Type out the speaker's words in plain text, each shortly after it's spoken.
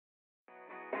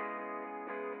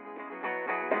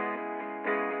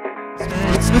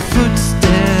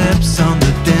Footsteps on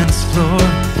the dance floor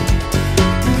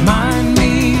remind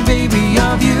me, baby,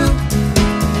 of you.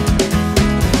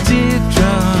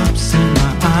 Teardrops in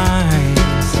my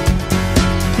eyes.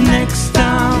 Next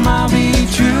time I'll be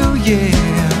true,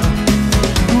 yeah.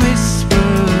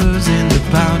 Whispers in the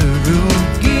powder room.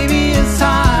 Give me a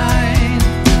sign.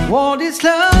 What is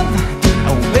love?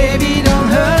 Oh, baby, don't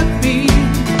hurt me.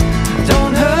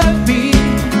 Don't hurt me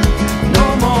no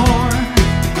more.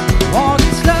 What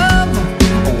is love?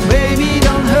 Oh, baby,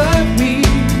 don't hurt me.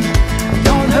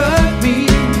 Don't hurt me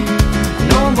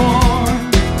no more.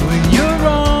 When you're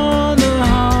on a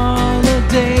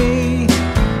holiday,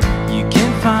 you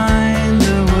can't find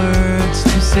the words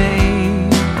to say.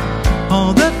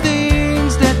 All the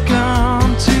things that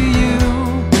come to you,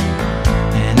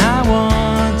 and I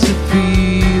want to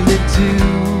feel it too.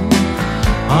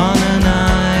 On an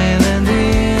island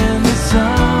in the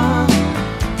sun.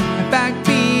 A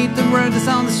backbeat, the word is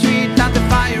on the street, not the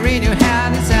fire in your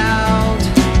hand is out.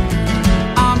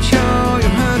 I'm sure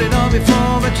you've heard it all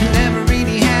before, but you never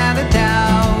really had a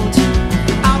doubt.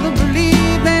 I don't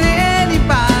believe that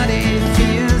anybody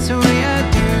feels the way I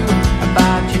do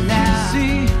about you now.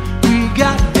 See, we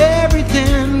got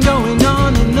everything going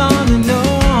on and on and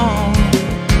on.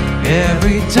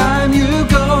 Every time you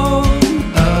go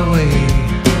away,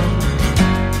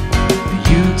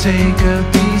 you take a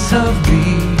piece of me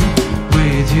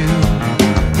with you.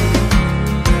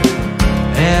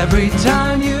 Every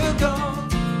time you go.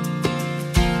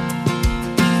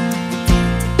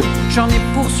 J'en ai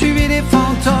poursuivi des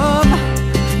fantômes,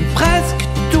 presque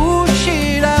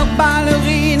touché leur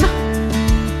ballerine.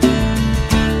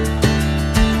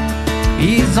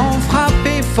 Ils ont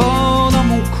frappé fort dans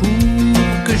mon cou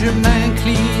pour que je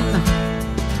m'incline.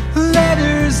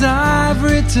 Letters I've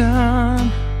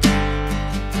written,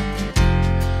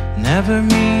 never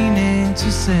meaning to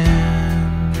send.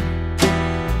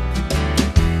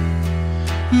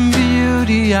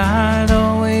 Beauty I'd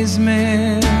always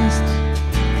missed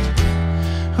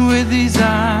with these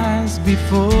eyes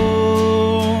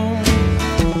before.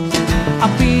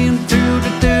 I've been through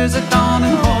the desert on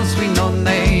a horse with no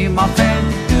name. I felt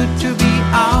good to be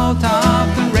out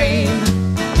of the rain.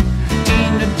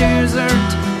 In the desert,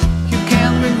 you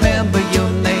can't remember your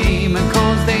name,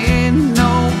 cause there ain't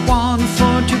no one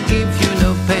for to give you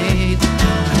no pain.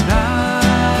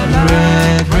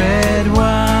 Red, red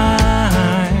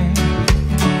wine,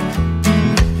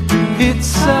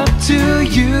 it's up to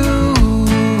you.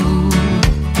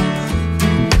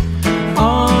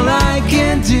 All I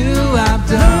can do, I've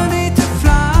done. Learning to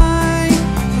fly,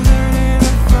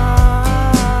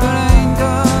 but I ain't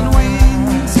got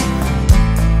wings.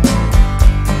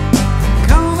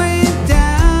 Going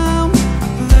down,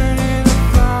 learning to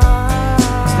fly,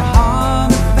 it's the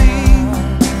hard thing.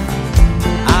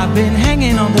 I've been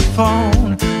hanging on the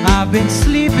phone, I've been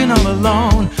sleeping all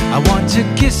alone. I want to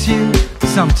kiss you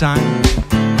sometime.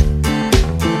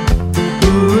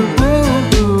 Ooh, ooh,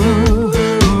 ooh, ooh,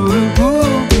 ooh,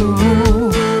 ooh,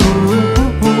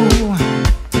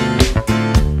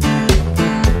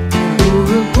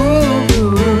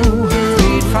 ooh.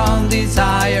 Freed from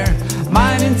desire,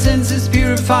 mind and senses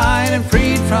purified and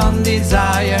freed from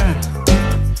desire.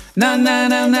 Na na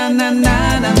na na na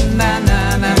na na na na.